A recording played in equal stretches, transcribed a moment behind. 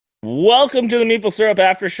Welcome to the Maple Syrup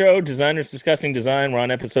After Show. Designers discussing design. We're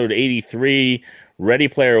on episode 83, Ready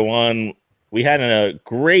Player One. We had a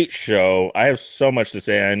great show. I have so much to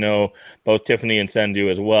say. I know both Tiffany and Sen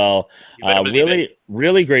do as well. You better believe it.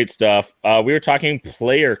 Really great stuff. We were talking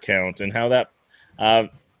player count and how that uh,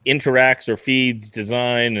 interacts or feeds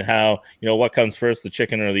design, and how, what comes first, the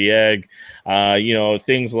chicken or the egg.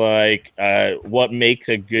 Things like what makes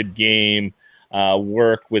a good game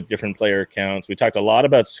work with different player accounts. We talked a lot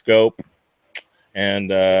about scope and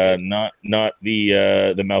not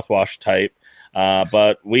the mouthwash type.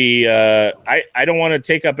 But I don't want to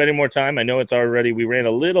take up any more time. I know we ran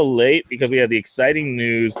a little late because we had the exciting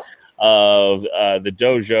news of the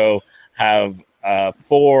dojo have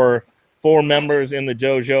four members in the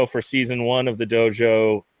dojo for season 1 of the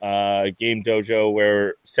dojo game dojo,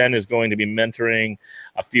 where Sen is going to be mentoring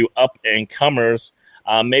a few up and comers.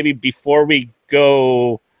 Maybe before we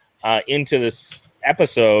go into this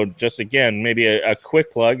episode, just again, maybe a quick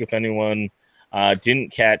plug if anyone didn't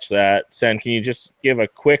catch that. Sen, can you just give a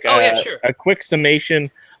quick Sure. a quick summation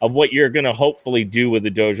of what you're going to hopefully do with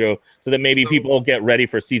the dojo, so that maybe people get ready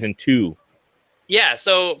for season 2? Yeah,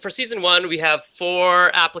 so for season 1, we have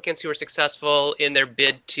 4 applicants who are successful in their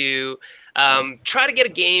bid to try to get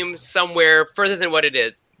a game somewhere further than what it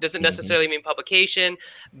is. Doesn't necessarily mean publication,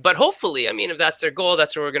 but hopefully, if that's their goal,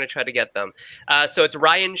 that's where we're going to try to get them. So it's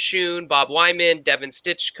Ryan Schoon, Bob Wyman, Devin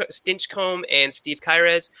Stinchcombe, and Steve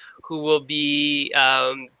Kyres, who will be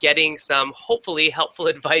getting some hopefully helpful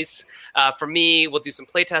advice from me. We'll do some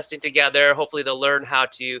playtesting together. Hopefully they'll learn how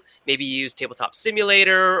to maybe use Tabletop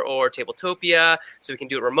Simulator or Tabletopia so we can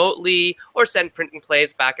do it remotely, or send print and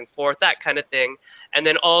plays back and forth, that kind of thing. And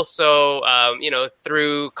then also,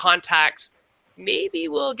 through contacts, maybe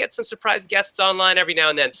we'll get some surprise guests online every now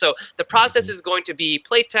and then. So the process is going to be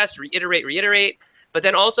playtest, reiterate, but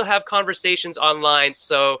then also have conversations online.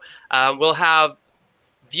 So we'll have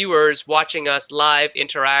viewers watching us live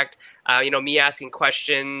interact, me asking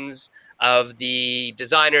questions of the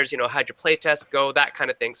designers, how'd your playtest go, that kind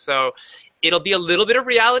of thing. So it'll be a little bit of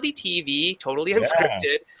reality TV, totally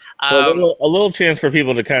unscripted. So a little chance for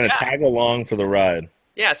people to kind of tag along for the ride.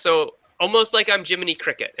 Yeah, so almost like I'm Jiminy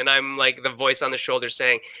Cricket, and I'm like the voice on the shoulder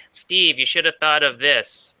saying, Steve, you should have thought of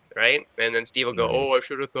this, right? And then Steve will go, Nice. Oh, I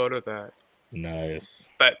should have thought of that. Nice.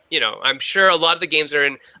 But, I'm sure a lot of the games are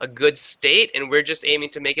in a good state, and we're just aiming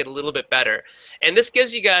to make it a little bit better. And this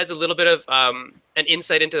gives you guys a little bit of an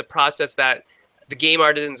insight into the process that the Game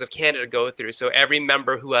Artisans of Canada go through. So every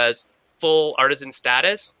member who has full artisan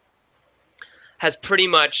status has pretty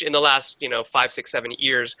much in the last 5, 6, 7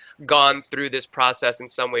 years gone through this process in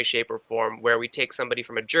some way, shape, or form, where we take somebody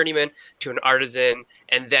from a journeyman to an artisan,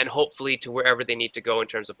 and then hopefully to wherever they need to go in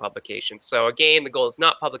terms of publication. So again, the goal is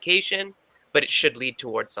not publication, but it should lead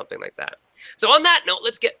towards something like that. So on that note,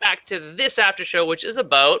 let's get back to this after show, which is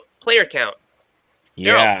about player count.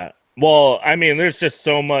 Yeah. Well, there's just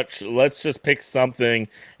so much. Let's just pick something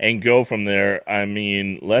and go from there.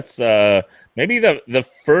 Let's maybe the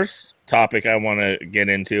first topic I want to get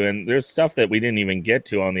into, and there's stuff that we didn't even get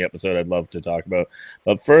to on the episode I'd love to talk about.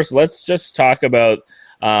 But first, let's just talk about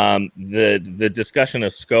the discussion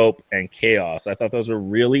of scope and chaos. I thought those were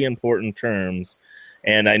really important terms,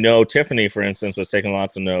 and I know Tiffany, for instance, was taking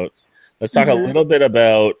lots of notes. Let's talk a little bit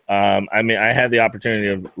about, I had the opportunity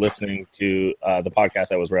of listening to the podcast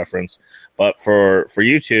that was referenced, but for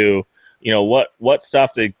you two, what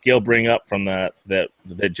stuff did Gil bring up from that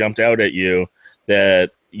jumped out at you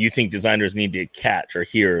that you think designers need to catch or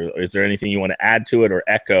hear? Is there anything you want to add to it or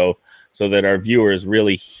echo so that our viewers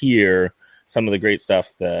really hear some of the great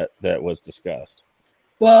stuff that was discussed?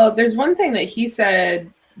 Well, there's one thing that he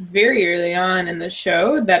said very early on in the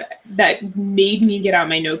show that made me get out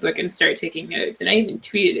my notebook and start taking notes, and I even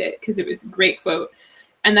tweeted it because it was a great quote,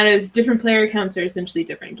 and that is, different player counts are essentially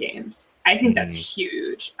different games. I think that's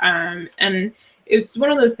huge, and it's one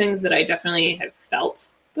of those things that I definitely have felt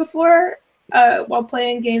before while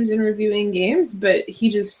playing games and reviewing games, but he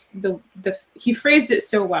just he phrased it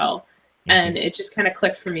so well, and it just kind of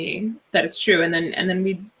clicked for me that it's true. And then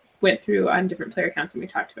we went through on different player counts, and we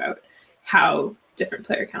talked about how different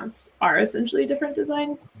player counts are essentially different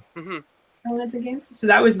design elements in games. So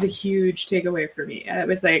that was the huge takeaway for me. It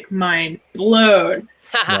was like mind blown.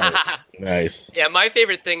 Nice. Yeah, my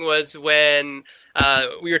favorite thing was when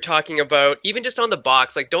we were talking about, even just on the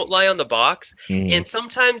box, like don't lie on the box. And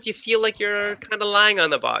sometimes you feel like you're kind of lying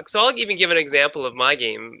on the box. So I'll even give an example of my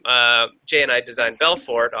game. Jay and I designed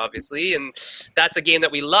Belfort, obviously, and that's a game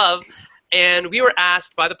that we love. And we were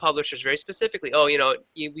asked by the publishers very specifically,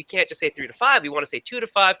 we can't just say 3 to 5. We want to say 2 to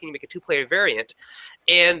 5. Can you make a 2-player variant?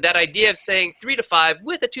 And that idea of saying 3 to 5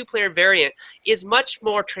 with a 2-player variant is much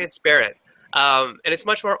more transparent. And it's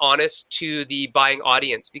much more honest to the buying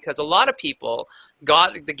audience, because a lot of people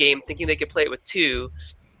got the game thinking they could play it with 2,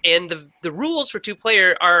 and the rules for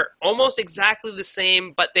 2-player are almost exactly the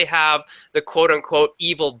same, but they have the quote-unquote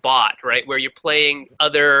evil bot, right, where you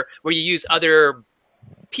use other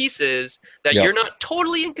pieces that Yep. you're not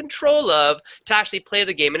totally in control of to actually play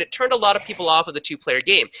the game. And it turned a lot of people off of the 2-player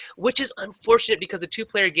game, which is unfortunate, because the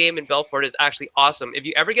 2-player game in Belfort is actually awesome. If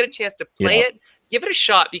you ever get a chance to play Yeah. it, give it a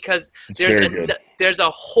shot, because It's there's very good. there's a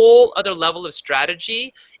whole other level of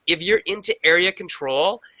strategy. If you're into area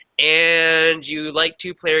control and you like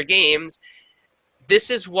 2-player games, this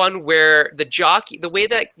is one where the way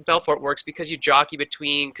that Belfort works, because you jockey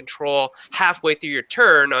between control halfway through your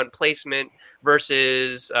turn on placement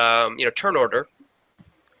versus turn order.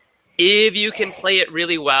 If you can play it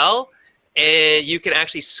really well, and you can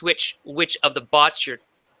actually switch which of the bots you're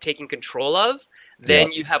taking control of,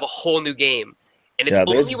 then you have a whole new game. And it's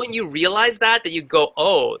only when you realize that you go,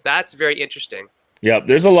 oh, that's very interesting. Yeah,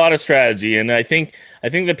 there's a lot of strategy, and I think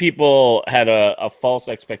that people had a false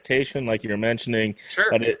expectation, like you were mentioning. Sure.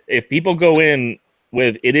 But if people go in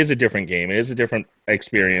with, it is a different game, it is a different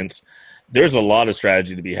experience. There's a lot of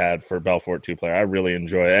strategy to be had for Belfort 2-player. I really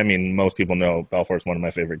enjoy it. I mean, most people know Belfort's one of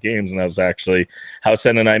my favorite games, and that was actually how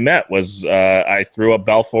Sen and I met. Was I threw a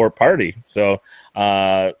Belfort party, so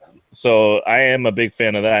I am a big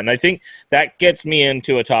fan of that. And I think that gets me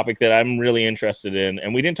into a topic that I'm really interested in,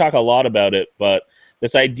 and we didn't talk a lot about it, but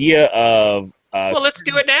this idea of well, let's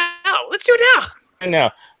do it now. Let's do it now. And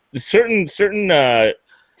now, certain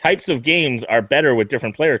types of games are better with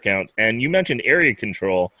different player counts, and you mentioned area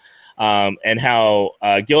control. And how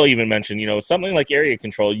Gil even mentioned, something like area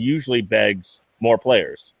control usually begs more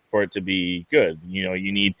players for it to be good.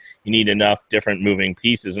 You need enough different moving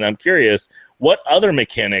pieces. And I'm curious, what other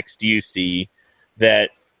mechanics do you see that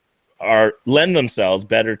lend themselves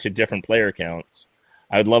better to different player counts?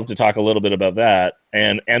 I would love to talk a little bit about that,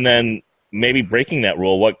 and then maybe breaking that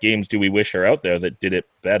rule. What games do we wish are out there that did it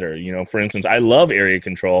better? For instance, I love area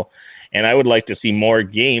control, and I would like to see more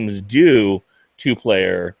games do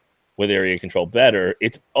 2-player with area control better.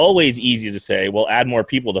 It's always easy to say, well, add more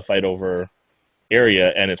people to fight over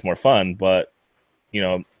area and it's more fun, but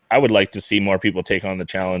I would like to see more people take on the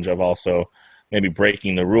challenge of also maybe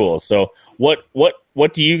breaking the rules. So what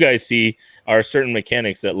do you guys see are certain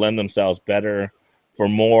mechanics that lend themselves better for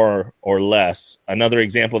more or less? Another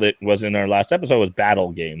example that was in our last episode was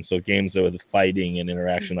battle games, so games with fighting and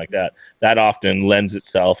interaction like that often lends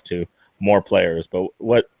itself to more players. But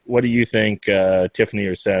what do you think, Tiffany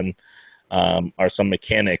or Sen, are some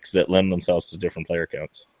mechanics that lend themselves to different player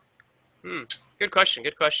counts? Good question.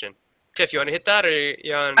 Tiff, you want to hit that, or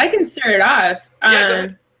you on? I can start it off. Yeah, go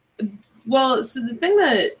ahead. Well, so the thing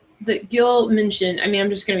that Gil mentioned, I mean, I'm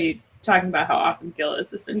just going to be talking about how awesome Gil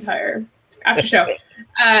is this entire after show.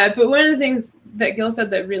 But one of the things that Gil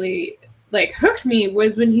said that really hooked me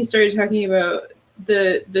was when he started talking about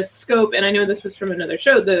the scope, and I know this was from another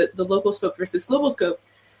show, the local scope versus global scope.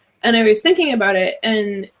 And I was thinking about it,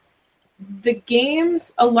 and the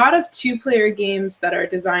games, a lot of 2-player games that are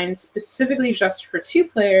designed specifically just for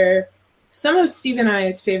 2-player, some of Steve and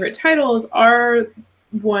I's favorite titles are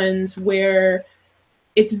ones where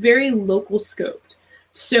it's very local scoped.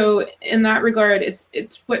 So in that regard, it's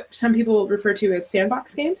what some people refer to as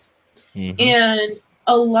sandbox games. Mm-hmm. And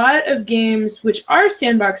a lot of games which are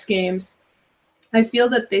sandbox games, I feel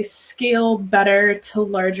that they scale better to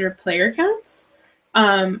larger player counts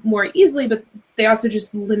more easily, but they also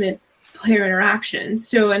just limit player interaction.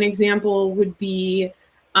 So an example would be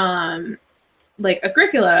like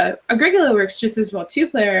Agricola. Agricola works just as well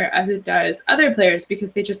 2-player as it does other players,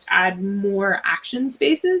 because they just add more action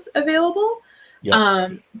spaces available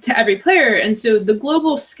to every player. And so the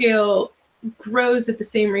global scale grows at the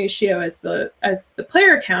same ratio as the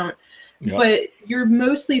player count, but you're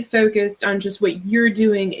mostly focused on just what you're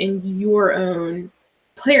doing in your own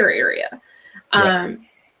player area.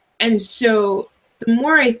 And so the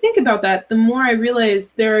more I think about that, the more I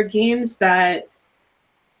realize there are games that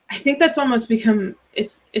I think that's almost become,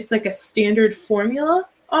 it's like a standard formula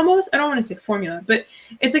almost. I don't want to say formula, but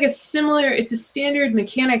it's like it's a standard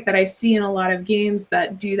mechanic that I see in a lot of games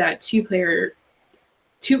that do that 2-player.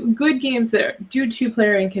 Good games that do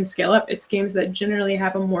 2-player and can scale up. It's games that generally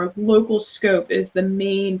have a more local scope as the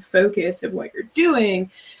main focus of what you're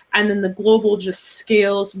doing, and then the global just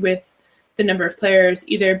scales with the number of players,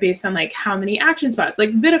 either based on how many action spots.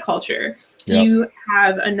 Like Viticulture, you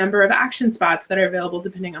have a number of action spots that are available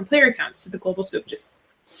depending on player counts, so the global scope just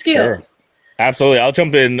scales. Absolutely. I'll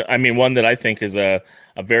jump in. I mean, one that I think is a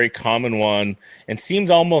very common one and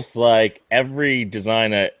seems almost like every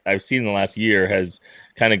design I've seen in the last year has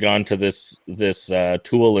kind of gone to this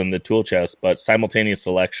tool in the tool chest, but simultaneous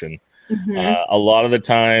selection. A lot of the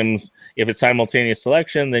times, if it's simultaneous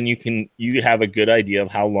selection, then you have a good idea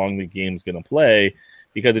of how long the game's going to play,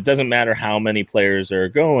 because it doesn't matter how many players are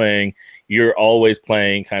going, you're always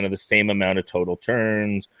playing kind of the same amount of total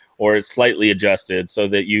turns, or it's slightly adjusted so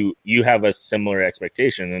that you have a similar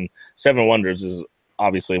expectation. And Seven Wonders is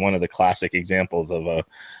obviously one of the classic examples of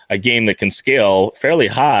a game that can scale fairly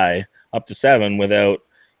high up to 7 without,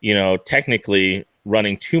 technically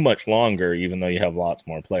running too much longer, even though you have lots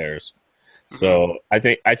more players. So I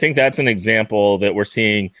think that's an example that we're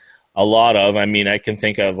seeing a lot of. I mean, I can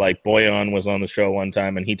think of like Boyan was on the show one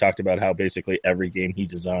time, and he talked about how basically every game he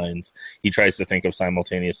designs, he tries to think of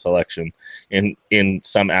simultaneous selection in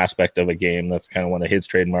some aspect of a game. That's kind of one of his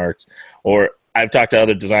trademarks. Or I've talked to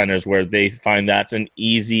other designers where they find that's an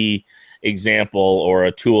easy example or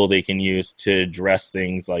a tool they can use to address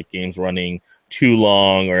things like games running too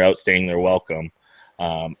long or outstaying their welcome.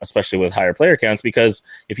 Especially with higher player counts, because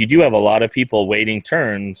if you do have a lot of people waiting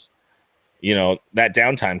turns, that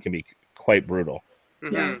downtime can be quite brutal.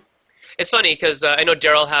 Mm-hmm. Yeah. It's funny because I know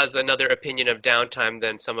Daryl has another opinion of downtime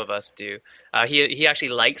than some of us do. He actually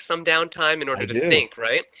likes some downtime in order to think,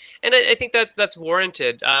 right? And I think that's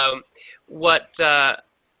warranted. What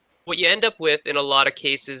you end up with in a lot of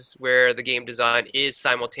cases where the game design is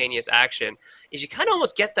simultaneous action is you kind of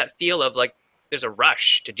almost get that feel of like there's a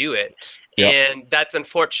rush to do it. Yep. And that's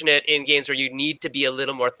unfortunate in games where you need to be a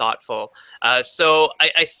little more thoughtful. So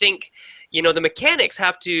I think, the mechanics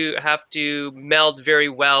have to meld very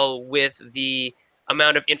well with the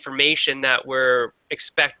amount of information that we're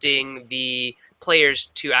expecting the players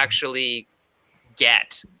to actually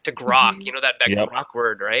get, to grok, that Yep. grok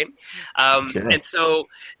word, right? Sure. And so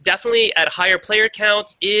definitely at higher player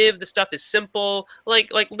counts, if the stuff is simple, like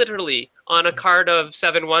literally on a card of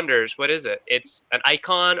Seven Wonders, what is it? It's an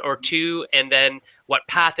icon or two, and then what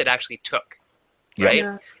path it actually took, right?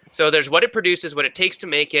 Yeah. So there's what it produces, what it takes to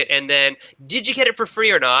make it, and then did you get it for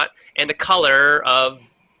free or not, and the color of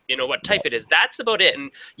what type it is. That's about it.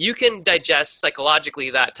 And you can digest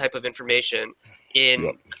psychologically that type of information in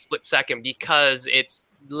a split second because it's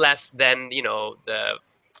less than the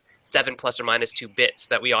 7 plus or minus 2 bits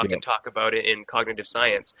that we often talk about in cognitive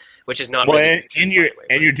science, which is not really and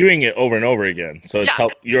you're doing it over and over again, so it's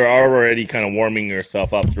you're already kind of warming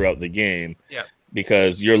yourself up throughout the game,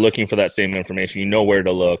 because you're looking for that same information. You know where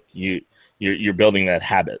to look. You're building that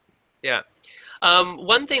habit.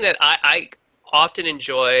 One thing that I often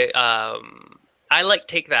enjoy, I like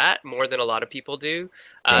Take That more than a lot of people do.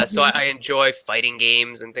 So I enjoy fighting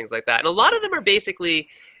games and things like that. And a lot of them are basically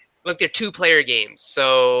like they're 2-player games,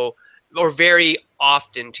 or very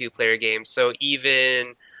often 2-player games. So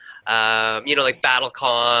even like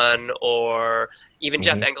BattleCon or even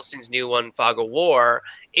Jeff Engelstein's new one, Fog of War,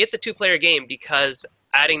 it's a 2-player game because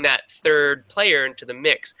adding that third player into the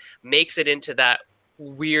mix makes it into that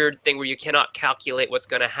weird thing where you cannot calculate what's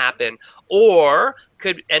going to happen, or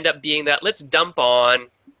could end up being that let's dump on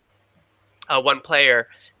one player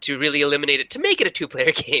to really eliminate it, to make it a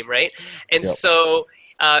 2-player game, right? And so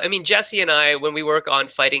Jesse and I, when we work on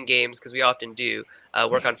fighting games, because we often do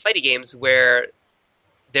work on fighting games where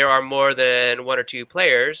there are more than 1 or 2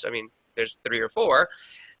 players, there's 3 or 4,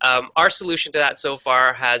 our solution to that so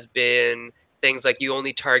far has been things like you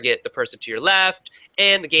only target the person to your left,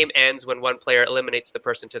 and the game ends when one player eliminates the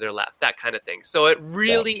person to their left, that kind of thing. So it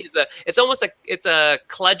really is it's almost like it's a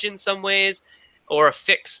kludge in some ways, or a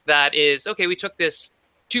fix that is, okay, we took this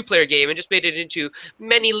 2-player game and just made it into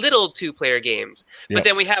many little 2-player games. But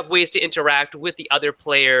then we have ways to interact with the other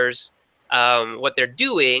players, what they're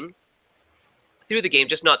doing through the game,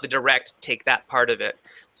 just not the direct take that part of it.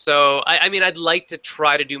 So, I'd like to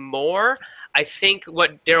try to do more. I think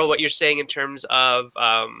Daryl, what you're saying in terms of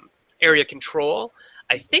area control,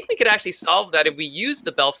 I think we could actually solve that if we use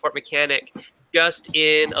the Belfort mechanic just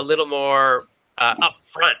in a little more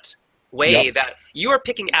upfront way, that you are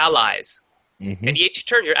picking allies. And each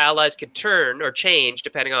turn, your allies could turn or change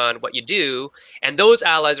depending on what you do, and those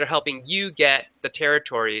allies are helping you get the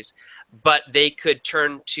territories. But they could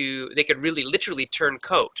really literally turn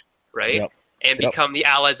coat, right? And become the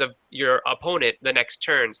allies of your opponent the next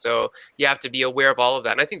turn. So you have to be aware of all of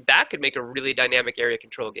that. And I think that could make a really dynamic area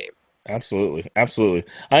control game. Absolutely.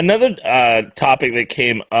 Another topic that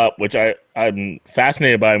came up, which I'm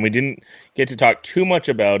fascinated by, and we didn't get to talk too much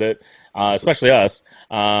about it, especially us,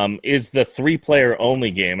 is the 3-player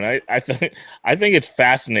only game. And I think it's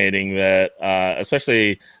fascinating that,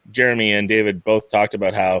 especially Jeremy and David both talked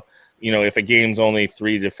about how if a game's only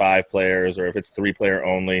 3 to 5 players, or if it's 3-player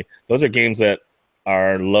only, those are games that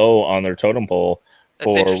are low on their totem pole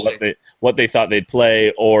for what they thought they'd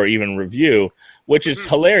play or even review, which is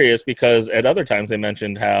hilarious because at other times they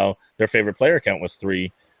mentioned how their favorite player count was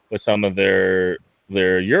 3 with some of their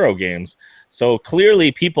Euro games. So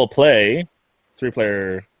clearly people play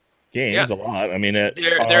 3-player games a lot. I mean, there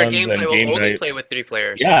are games that will only play with 3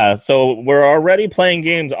 players. Yeah, so we're already playing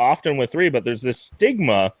games often with 3, but there's this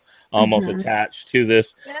stigma almost attached to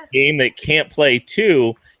this game that can't play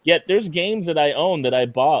 2. Yet there's games that I own that I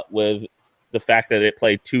bought with the fact that it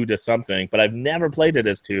played 2 to something, but I've never played it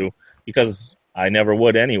as 2 because I never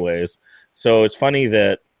would anyways. So it's funny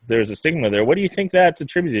that there's a stigma there. What do you think that's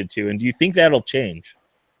attributed to, and do you think that'll change?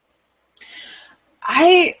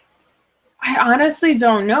 I honestly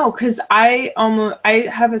don't know, because I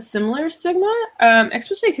have a similar stigma,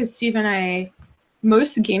 especially because Steve and I,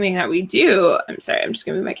 most gaming that we do, I'm sorry, I'm just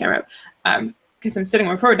going to move my camera up, because I'm sitting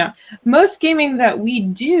more forward now. Most gaming that we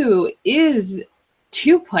do is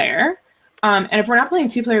 2-player, and if we're not playing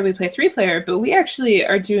 2-player, we play 3-player, but we actually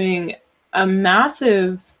are doing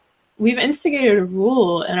we've instigated a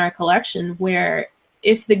rule in our collection where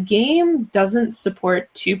if the game doesn't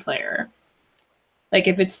support 2-player, like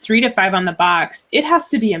if it's 3 to 5 on the box, it has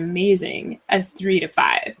to be amazing as 3 to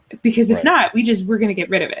 5, because if not, we're going to get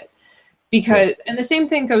rid of it. Because, and the same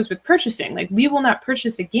thing goes with purchasing. Like, we will not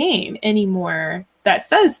purchase a game anymore that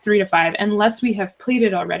says 3 to 5 unless we have played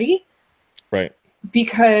it already. Right.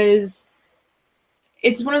 Because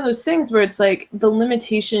it's one of those things where it's like the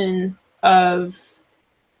limitation of,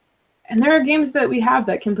 and there are games that we have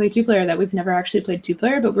that can play 2-player that we've never actually played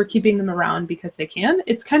 2-player, but we're keeping them around because they can.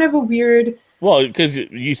 It's kind of a weird. Well, because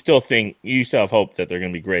you still have hope that they're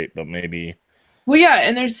going to be great, but maybe. Well, yeah,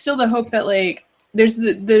 and there's still the hope that, like, there's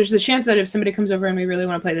the chance that if somebody comes over and we really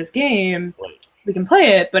want to play this game, we can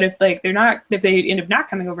play it. But if they end up not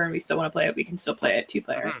coming over and we still want to play it, we can still play it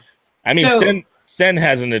 2-player. I mean, Sen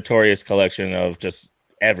has a notorious collection of just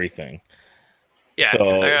everything. Yeah,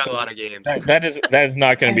 so, I got a lot of games. That is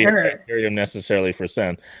not going to be a criteria necessarily for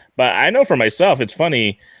Sen. But I know for myself, it's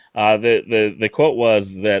funny. The quote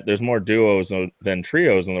was that there's more duos than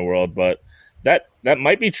trios in the world, but that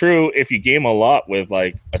might be true if you game a lot with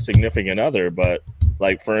like a significant other. But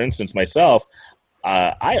like for instance, myself,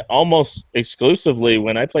 I almost exclusively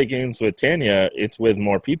when I play games with Tanya, it's with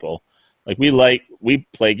more people. Like we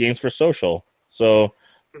play games for social, so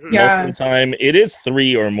most of the time it is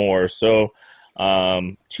 3 or more. So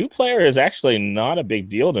 2-player is actually not a big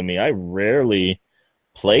deal to me. I rarely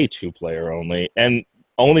play 2-player only, and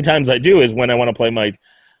only times I do is when I want to play my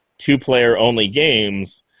 2-player only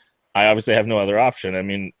games. I obviously have no other option. I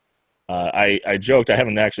mean, I joked, I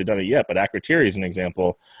haven't actually done it yet, but Akrotiri is an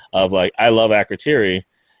example of like, I love Akrotiri.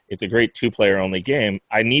 It's a great 2-player only game.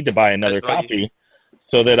 I need to buy another copy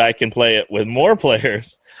so that I can play it with more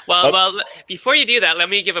players. Well, before you do that, let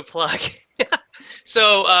me give a plug.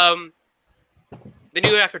 So, the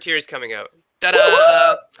new Akrotiri is coming out.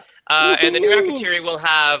 Ta-da! And the new Akrotiri will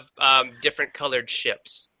have different colored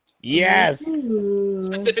ships. Yes!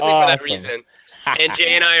 Specifically for that reason. And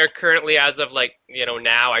Jay and I are currently, as of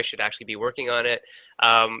now, I should actually be working on it.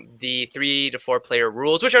 The 3 to 4-player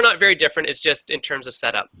rules, which are not very different. It's just in terms of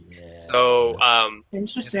setup. Yeah. So,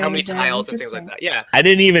 interesting. How many tiles and things like that. Yeah. I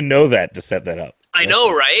didn't even know that to set that up. I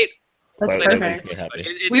know, right? That's perfect.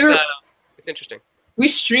 It's interesting. We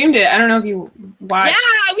streamed it. I don't know if you watched.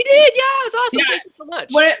 Yeah, we did. Yeah, it was awesome. Yeah. Thank you so much.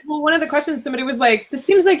 One of the questions, somebody was like, this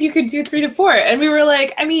seems like you could do 3 to 4. And we were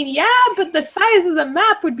like, I mean, yeah, but the size of the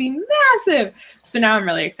map would be massive. So now I'm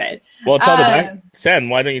really excited. Well, tell the Sen,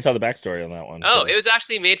 why don't you tell the backstory on that one? Oh, it was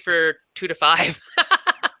actually made for 2 to 5.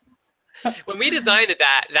 When we designed it,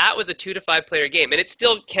 that was a 2 to 5 player game, and it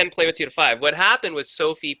still can play with 2 to 5. What happened was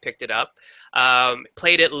Sophie picked it up,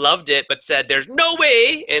 played it, loved it, but said, "There's no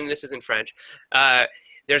way," and this is in French.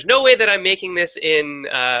 There's no way that I'm making this in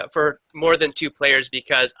for more than 2 players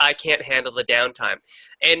because I can't handle the downtime.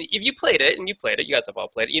 And if you played it, you guys have all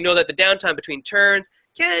played it, you know that the downtime between turns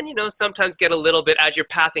can, sometimes get a little bit as you're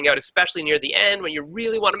pathing out, especially near the end when you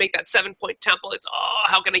really want to make that 7-point temple. It's,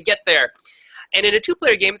 how can I get there? And in a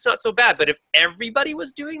 2-player game, it's not so bad. But if everybody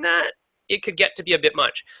was doing that, it could get to be a bit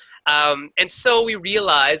much. And so we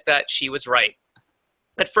realized that she was right.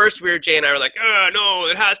 At first, Jay and I were like, oh, no,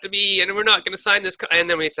 it has to be, and we're not going to sign this. And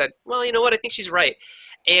then we said, well, you know what? I think she's right.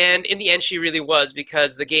 And in the end, she really was,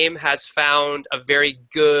 because the game has found a very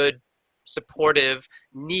good supportive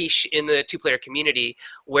niche in the 2-player community,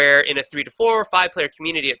 where in a 3 to 4 or 5-player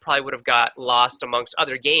community, it probably would have got lost amongst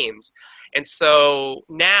other games. And so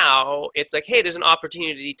now it's like, hey, there's an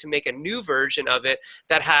opportunity to make a new version of it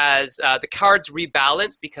that has the cards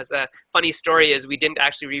rebalanced, because a funny story is we didn't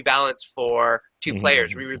actually rebalance for 2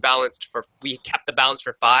 players. We kept the balance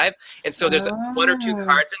for 5. And so there's 1 or 2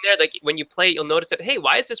 cards in there. Like when you play, you'll notice that, hey,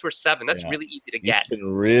 why is this worth 7? That's really easy to get. You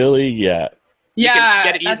can really get. Yeah,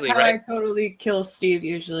 get it easily, that's how right? I totally kill Steve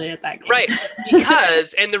usually at that game. Right,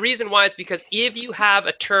 and the reason why is because if you have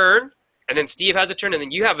a turn, and then Steve has a turn, and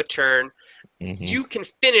then you have a turn, you can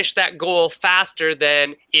finish that goal faster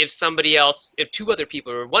than if somebody else, if 2 other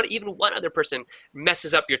people, or even one other person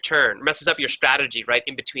messes up your turn, messes up your strategy, right,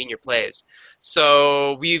 in between your plays.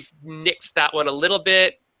 So we've nixed that one a little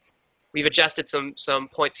bit. We've adjusted some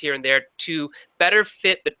points here and there to better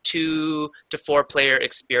fit the 2 to 4 player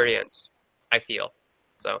experience, I feel.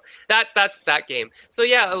 So that's that game. So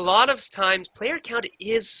yeah, a lot of times player count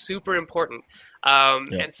is super important.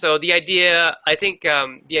 And so the idea, I think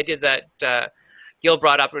the idea that Gil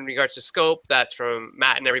brought up in regards to scope, that's from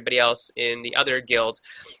Matt and everybody else in the other guild.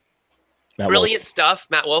 Brilliant stuff,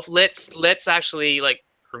 Matt Wolf. Let's actually like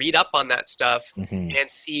read up on that stuff and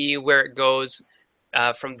see where it goes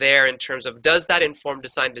from there in terms of, does that inform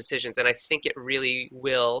design decisions? And I think it really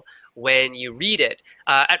will when you read it.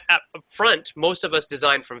 At front, most of us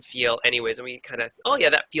design from feel anyways, and we kind of, oh yeah,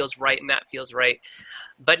 that feels right and that feels right.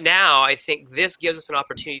 But now I think this gives us an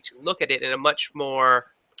opportunity to look at it in a much more,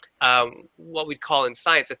 what we'd call in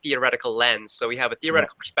science, a theoretical lens. So we have a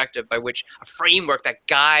theoretical perspective by which a framework that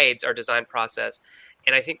guides our design process.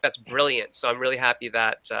 And I think that's brilliant. So I'm really happy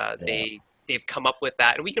that they've come up with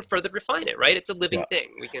that, and we can further refine it, right? It's a living thing.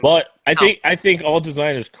 We can. Well, I think all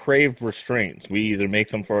designers crave restraints. We either make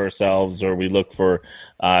them for ourselves or we look for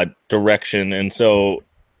direction. And so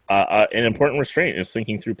an important restraint is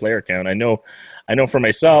thinking through player count. I know for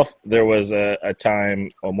myself, there was a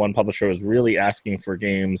time when one publisher was really asking for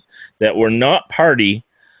games that were not party,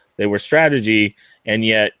 they were strategy, and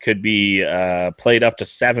yet could be played up to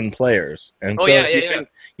 7 players. And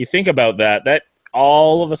you think about that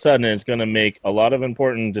all of a sudden is going to make a lot of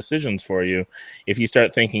important decisions for you if you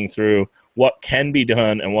start thinking through what can be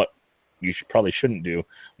done and what you probably shouldn't do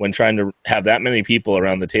when trying to have that many people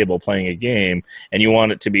around the table playing a game, and you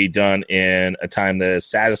want it to be done in a time that is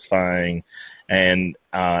satisfying and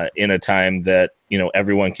in a time that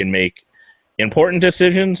everyone can make important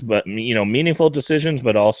decisions, but meaningful decisions,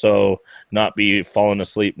 but also not be falling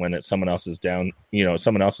asleep when it's someone else's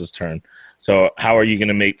someone else's turn. So how are you going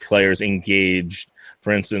to make players engaged,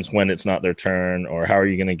 for instance, when it's not their turn, or how are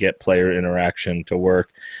you going to get player interaction to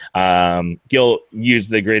work? Gil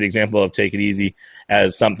used the great example of Take It Easy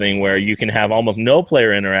as something where you can have almost no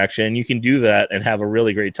player interaction. You can do that and have a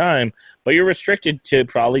really great time, but you're restricted to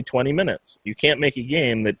probably 20 minutes. You can't make a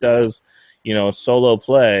game that does, solo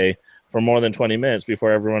play for more than 20 minutes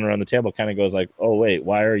before everyone around the table kind of goes like, oh, wait,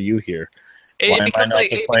 why are you here? It becomes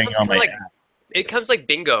like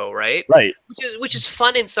bingo, right? Right. Which is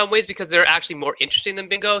fun in some ways because they're actually more interesting than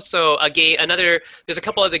bingo. So there's a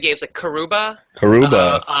couple other games like Karuba,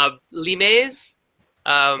 Limes,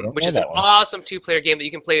 which is an awesome 2-player game that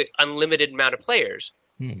you can play unlimited amount of players.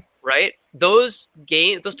 Right? Those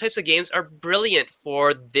types of games are brilliant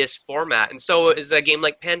for this format. And so is a game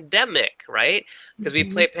like Pandemic, right? Because we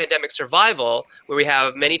play Pandemic Survival, where we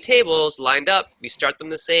have many tables lined up. We start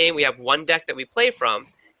them the same. We have one deck that we play from.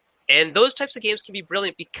 And those types of games can be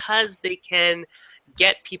brilliant because they can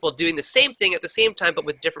get people doing the same thing at the same time, but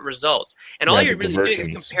with different results. And all you're really doing is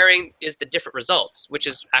comparing the different results, which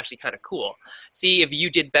is actually kind of cool. See if you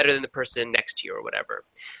did better than the person next to you or whatever.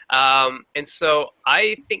 And so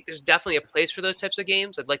I think there's definitely a place for those types of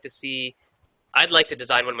games. I'd like to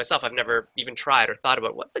design one myself. I've never even tried or thought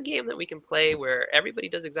about what's a game that we can play where everybody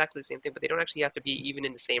does exactly the same thing, but they don't actually have to be even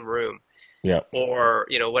in the same room. Yeah. Or,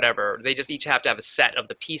 whatever. They just each have to have a set of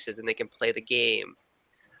the pieces and they can play the game.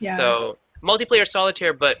 Yeah. So multiplayer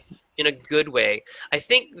solitaire, but in a good way. I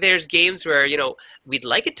think there's games where, we'd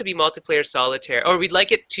like it to be multiplayer solitaire, or it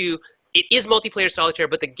is multiplayer solitaire,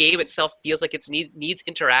 but the game itself feels like it needs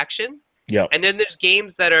interaction. Yeah. And then there's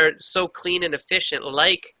games that are so clean and efficient,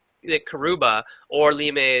 like the Karuba or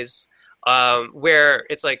Limes, where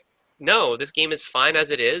it's like, no, this game is fine as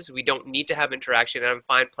it is. We don't need to have interaction, and I'm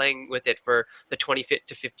fine playing with it for the 20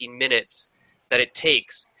 to 15 minutes that it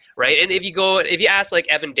takes, right? And if you ask like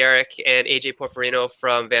Evan Derrick and AJ Porfirino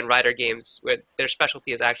from Van Ryder Games, their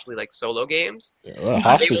specialty is actually like solo games. Yeah,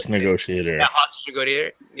 hostage negotiator. Yeah,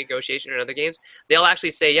 hostage negotiation and other games. They'll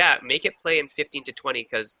actually say, yeah, make it play in 15 to 20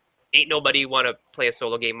 because ain't nobody want to play a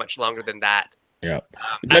solo game much longer than that. Yeah. at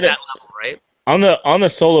But that level, right? on the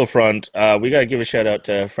solo front, we got to give a shout out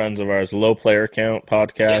to friends of ours, Low Player Count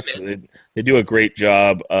podcast. Yeah, They do a great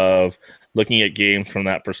job of looking at games from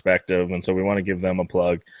that perspective, and so we want to give them a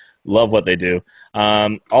plug. Love what they do.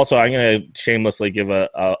 Also, I'm going to shamelessly give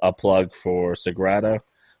a plug for Sagrada,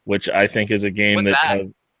 which I think is a game What's that?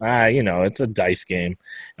 does. It's a dice game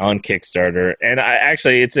on Kickstarter, and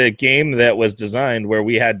it's a game that was designed where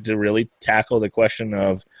we had to really tackle the question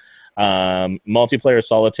of multiplayer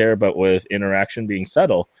solitaire, but with interaction being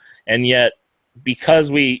subtle, and yet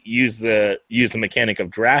because we use the mechanic of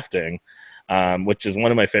drafting, which is one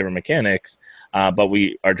of my favorite mechanics, but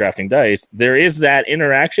we are drafting dice. There is that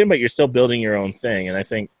interaction, but you're still building your own thing, and I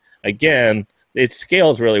think again it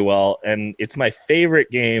scales really well, and it's my favorite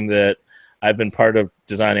game that I've been part of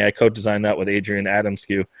designing. I co-designed that with Adrian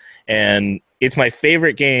Adamskew, and it's my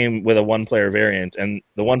favorite game with a one-player variant. And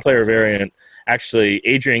the one-player variant, actually,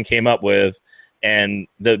 Adrian came up with, and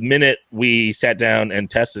the minute we sat down and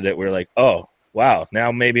tested it, we were like, oh, wow,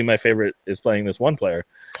 now maybe my favorite is playing this one-player.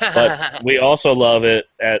 But we also love it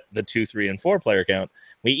at the 2, 3, and 4-player count.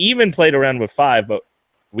 We even played around with 5, but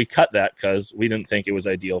we cut that because we didn't think it was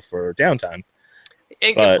ideal for downtime.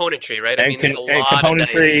 And componentry, right? And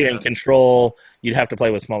componentry and control. You'd have to play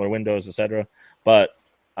with smaller windows, etc. But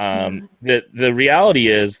the reality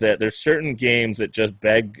is that there's certain games that just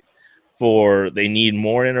beg for they need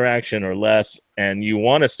more interaction or less, and you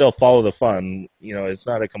want to still follow the fun. It's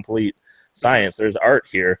not a complete science. There's art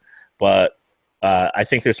here, but I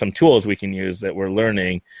think there's some tools we can use that we're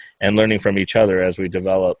learning from each other as we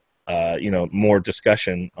develop, more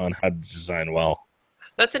discussion on how to design well.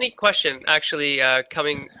 That's a neat question, actually,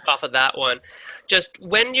 coming off of that one. Just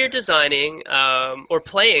when you're designing or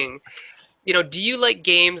playing, do you like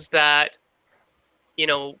games that,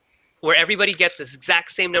 where everybody gets this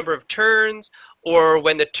exact same number of turns, or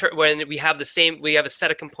when we have a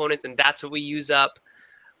set of components and that's what we use up,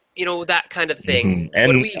 that kind of thing.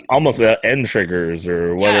 And almost the end triggers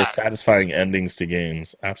or what are satisfying endings to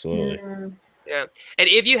games. Absolutely. Yeah, and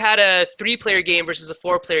if you had a 3-player game versus a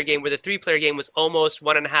 4-player game, where the 3-player game was almost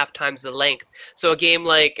 1.5 times the length, so a game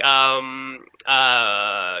like Bargain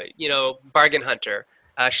Hunter,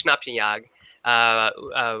 Schnappenjagd,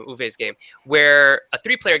 Uwe's game, where a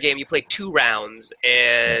 3-player game you play 2 rounds,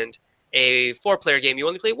 and a 4-player game you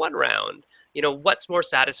only play 1 round. What's more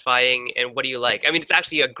satisfying, and what do you like? I mean, it's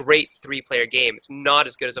actually a great 3-player game. It's not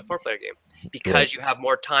as good as a 4-player game because you have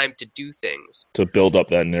more time to do things, to build up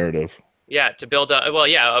that narrative. Yeah, to build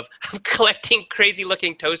of collecting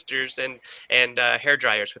crazy-looking toasters and hair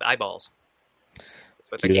dryers with eyeballs. That's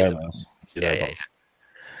what the game's about. Yeah.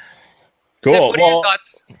 Cool. Tiff, what are your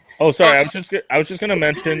thoughts? Oh, sorry. I was just going to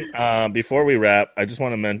mention before we wrap. I just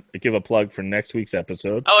want to give a plug for next week's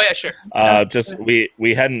episode. Oh yeah, sure.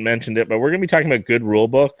 We hadn't mentioned it, but we're going to be talking about good rule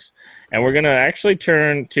books, and we're going to actually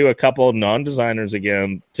turn to a couple of non-designers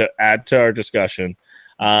again to add to our discussion.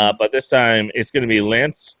 But this time it's going to be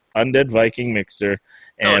Lance Undead Viking Mixer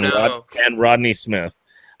and Rodney Smith.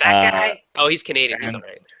 That guy? He's Canadian. He's all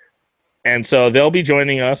right. And so they'll be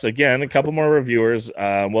joining us again. A couple more reviewers.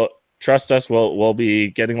 Trust us. We'll be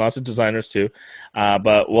getting lots of designers too,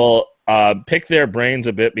 but we'll pick their brains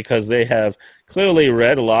a bit because they have clearly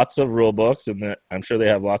read lots of rule books, and I'm sure they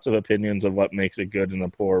have lots of opinions of what makes a good and a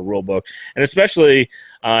poor rule book. And especially,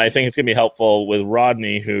 I think it's going to be helpful with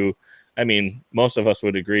Rodney, who, I mean, most of us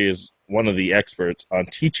would agree is one of the experts on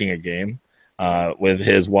teaching a game with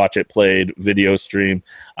his Watch It Played video stream.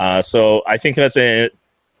 So I think that's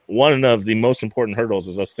one of the most important hurdles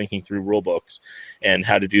is us thinking through rule books and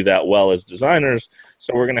how to do that well as designers.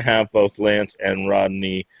 So we're going to have both Lance and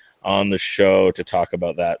Rodney on the show to talk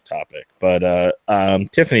about that topic. But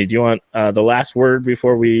Tiffany, do you want the last word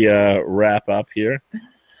before we wrap up here?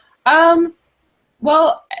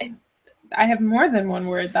 Well, I have more than one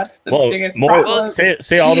word. That's the biggest problem.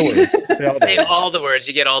 Say all the words. Say all the words.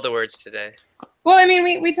 You get all the words today. Well, I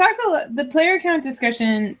mean, we talked the player count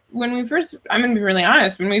discussion when we first. I'm going to be really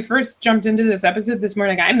honest. When we first jumped into this episode this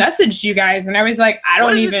morning, I messaged you guys, and I was like, I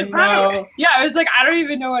don't even know. Yeah, I was like, I don't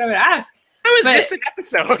even know what I would ask. How is this an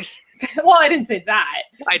episode? Well, I didn't say that.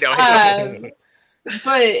 I know.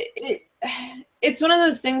 But it's one of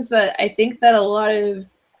those things that I think that a lot of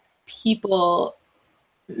people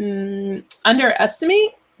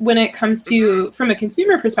underestimate when it comes to, from a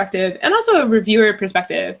consumer perspective and also a reviewer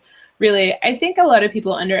perspective. Really, I think a lot of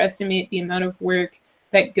people underestimate the amount of work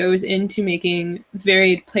that goes into making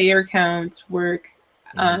varied player counts work,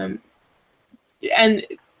 and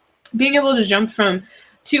being able to jump from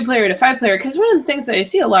 2-player to 5-player. Because one of the things that I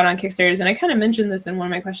see a lot on Kickstarters, and I kind of mentioned this in one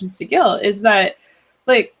of my questions to Gil, is that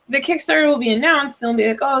like the Kickstarter will be announced and it'll be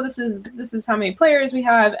like, oh, this is how many players we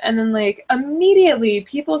have, and then like immediately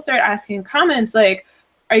people start asking comments like,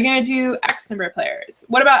 are you going to do X number of players?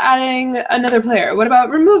 What about adding another player? What about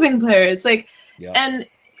removing players? Like, and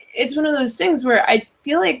it's one of those things where I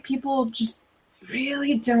feel like people just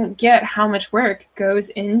really don't get how much work goes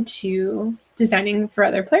into designing for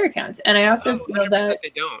other player counts. And I also feel that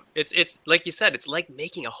they don't. It's like you said, it's like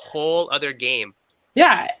making a whole other game.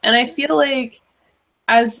 Yeah, and I feel like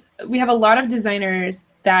as we have a lot of designers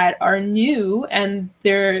that are new and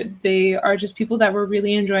they are just people that were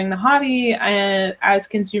really enjoying the hobby and as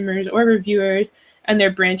consumers or reviewers, and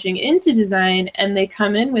they're branching into design and they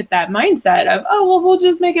come in with that mindset of, oh, well, we'll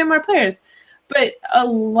just make it more players. But a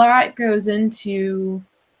lot goes into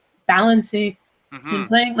balancing and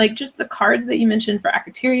playing, like just the cards that you mentioned for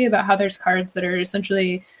Akrateria, about how there's cards that are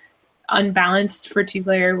essentially unbalanced for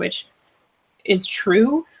 2-player, which is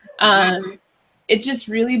true. It just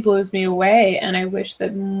really blows me away, and I wish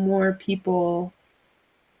that more people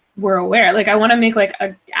were aware. Like, I want to make like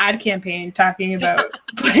an ad campaign talking about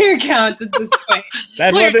player counts at this point.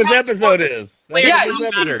 That's player what this episode is. That's yeah, what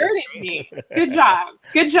this episode is. me. Good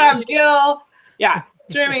job, Gil. Yeah,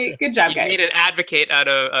 Jeremy, good job, guys. You made an advocate out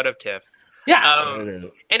of Tiff. Yeah,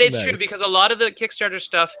 and it's true, because a lot of the Kickstarter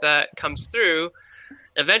stuff that comes through,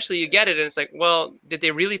 eventually you get it, and it's like, well, did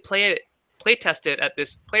they really play test it at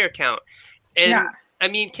this player count? And I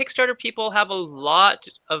mean, Kickstarter people have a lot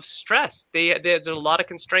of stress. There's a lot of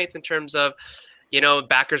constraints in terms of,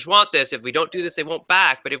 backers want this. If we don't do this, they won't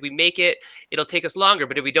back. But if we make it, it'll take us longer.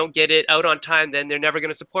 But if we don't get it out on time, then they're never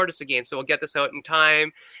going to support us again. So we'll get this out in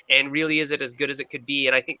time. And really, is it as good as it could be?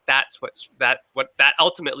 And I think that's what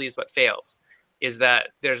ultimately is what fails, is that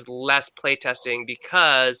there's less playtesting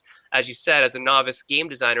because, as you said, as a novice game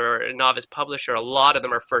designer or a novice publisher, a lot of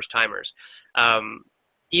them are first timers.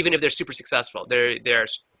 Even if they're super successful, they're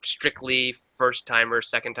strictly first timers,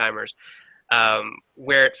 second timers,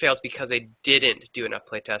 where it fails because they didn't do enough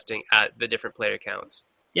playtesting at the different player counts.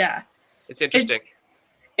 Yeah, it's interesting.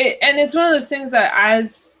 And it's one of those things that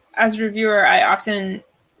as a reviewer, I often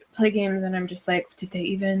play games and I'm just like, did they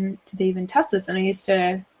even test this? And I used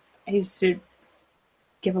to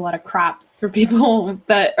give a lot of crap for people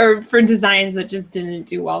for designs that just didn't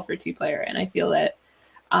do well for 2-player, and I feel that.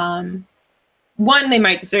 One, they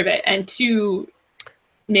might deserve it, and 2,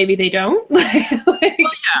 maybe they don't.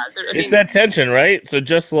 It's that tension, right? So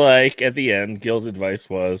just like at the end, Gil's advice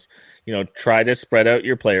was, try to spread out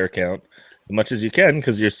your player count as much as you can,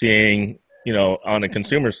 because you're seeing, on a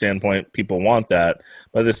consumer standpoint, people want that.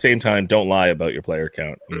 But at the same time, don't lie about your player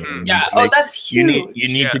count. That's huge. You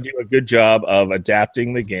need to do a good job of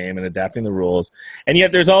adapting the game and adapting the rules. And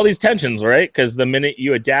yet there's all these tensions, right? Because the minute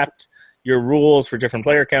you adapt your rules for different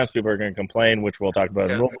player counts, people are going to complain, which we'll talk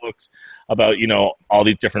about in rule books, about, all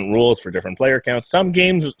these different rules for different player counts. Some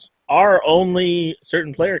games are only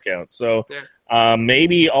certain player counts. So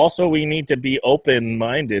maybe also we need to be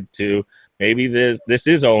open-minded to maybe this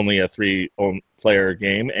is only a 3-player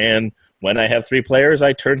game, and when I have 3 players,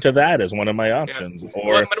 I turn to that as one of my options.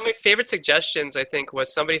 Or one of my favorite suggestions, I think,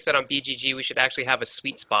 was somebody said on BGG we should actually have a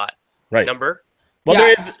sweet spot number. Well,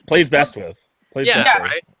 there is plays best with. Right?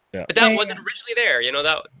 Yeah. But that wasn't originally there,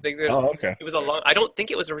 okay. It was I don't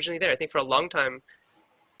think it was originally there. I think for a long time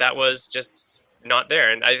that was just not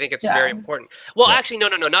there, and I think it's very important. Well, actually, no,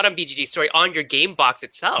 not on BGG. Sorry, on your game box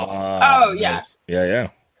itself. Nice. Yeah.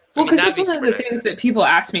 Well, because that's one of the things that people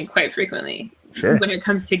ask me quite frequently. Sure. When it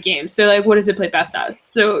comes to games, they're like, "What does it play best as?"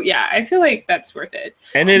 So yeah, I feel like that's worth it.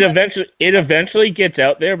 And it eventually gets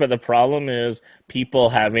out there, but the problem is people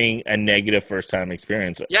having a negative first-time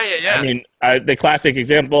experience. Yeah. I mean, the classic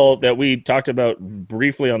example that we talked about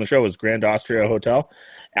briefly on the show was Grand Austria Hotel.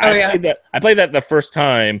 I played that the first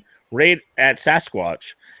time right at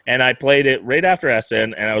Sasquatch, and I played it right after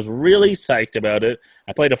SN, and I was really psyched about it.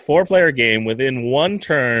 I played a 4-player game. Within one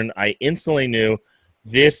turn, I instantly knew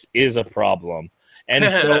this is a problem. And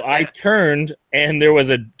so I turned, and there was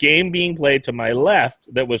a game being played to my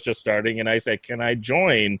left that was just starting, and I said, can I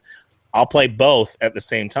join? I'll play both at the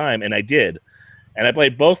same time, and I did. And I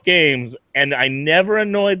played both games, and I never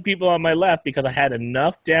annoyed people on my left because I had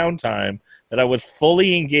enough downtime that I was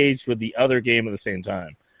fully engaged with the other game at the same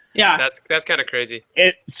time. Yeah. That's kind of crazy.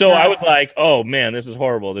 I was like, oh, man, this is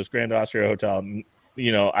horrible. This Grand Austria Hotel,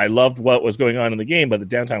 I loved what was going on in the game, but the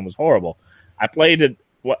downtime was horrible. I played it.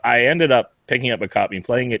 I ended up picking up a copy and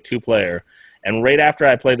playing it 2-player, and right after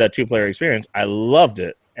I played that 2-player experience, I loved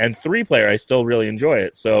it. And 3-player, I still really enjoy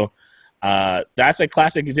it. So that's a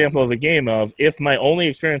classic example of a game of, if my only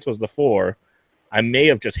experience was the 4, I may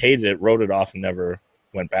have just hated it, wrote it off, and never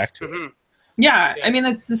went back to it. Yeah, I mean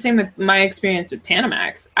that's the same with my experience with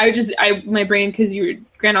Panamax. My brain, because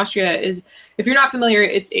Grand Austria is, if you're not familiar,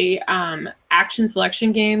 it's a action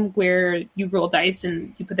selection game where you roll dice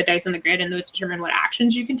and you put the dice on the grid and those determine what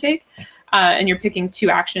actions you can take, and you're picking 2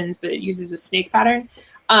 actions, but it uses a snake pattern.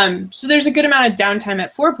 So there's a good amount of downtime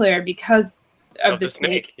at 4-player because of the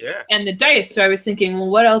snake and the dice. So I was thinking, well,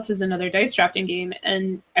 what else is another dice drafting game?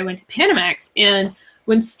 And I went to Panamax, and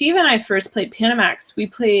when Steve and I first played Panamax, we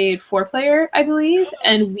played 4-player, I believe,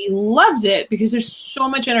 and we loved it because there's so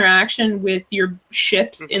much interaction with your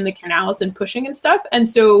ships in the canals and pushing and stuff. And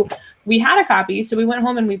so we had a copy, so we went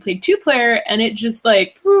home and we played 2-player, and it just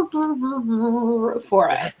like for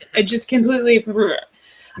us, it just completely.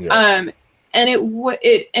 Yeah. And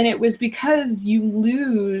it was because you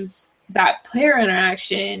lose that player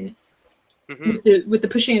interaction. With the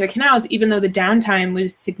pushing of the canals, even though the downtime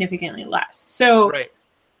was significantly less. So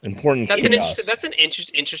important. That's an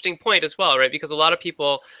interesting point as well, right? Because a lot of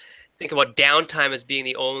people think about downtime as being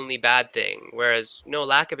the only bad thing, whereas no,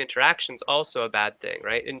 lack of interaction is also a bad thing,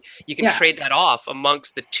 right? And you can trade that off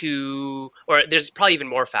amongst the two, or there's probably even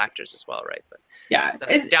more factors as well, right? But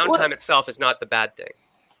downtime itself is not the bad thing.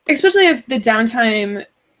 Especially if the downtime.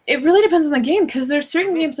 It really depends on the game, because there's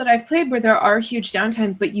certain games that I've played where there are huge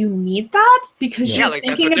downtime, but you need that because you're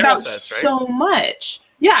thinking about so much.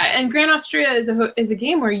 Yeah, and Grand Austria is a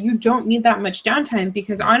game where you don't need that much downtime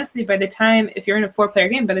because honestly, by the time, if you're in a 4-player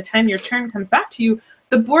game, by the time your turn comes back to you,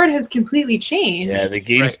 the board has completely changed. Yeah, the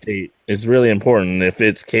game state is really important. If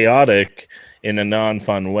it's chaotic in a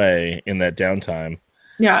non-fun way in that downtime,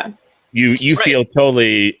 you feel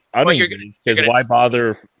totally unengaged because why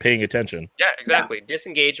bother paying attention? Yeah, exactly. Yeah.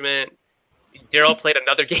 Disengagement. Daryl played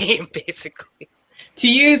another game, basically. To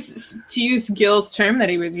use Gil's term that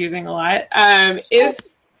he was using a lot, if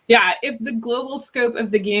the global scope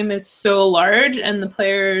of the game is so large and the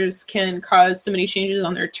players can cause so many changes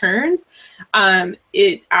on their turns,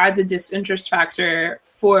 it adds a disinterest factor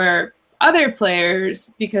for other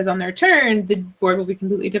players because on their turn the board will be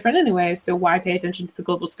completely different anyway, so why pay attention to the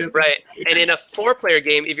global scope? Right. And in a 4-player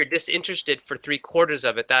game, if you're disinterested for 3/4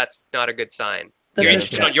 of it, that's not a good sign. You're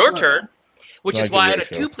interested on your turn, which is why in a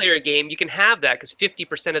 2-player game you can have that because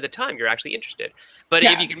 50% of the time you're actually interested. But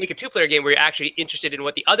if you can make a 2-player game where you're actually interested in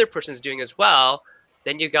what the other person's doing as well,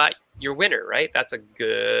 then you got your winner, right? That's a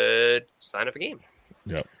good sign of a game.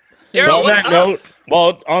 Yep. Daryl,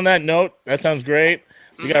 so on that note, that sounds great.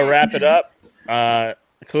 We got to wrap it up.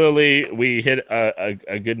 Clearly, we hit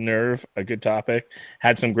a good nerve, a good topic,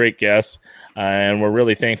 had some great guests, and we're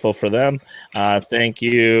really thankful for them. Thank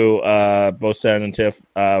you, both Sen and Tiff,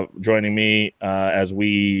 joining me as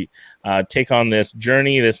we take on this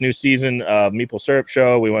journey, this new season of Meeple Syrup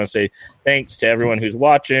Show. We want to say thanks to everyone who's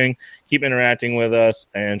watching. Keep interacting with us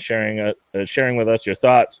and sharing with us your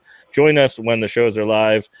thoughts. Join us when the shows are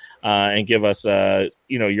live and give us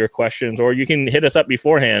your questions, or you can hit us up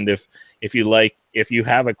beforehand if you like. If you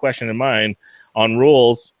have a question in mind on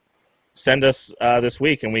rules, send us this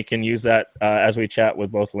week and we can use that as we chat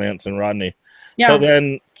with both Lance and Rodney. Yeah. So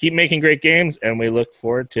then keep making great games, and we look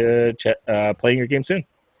forward to playing your game soon.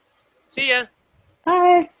 See ya.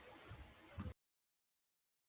 Bye.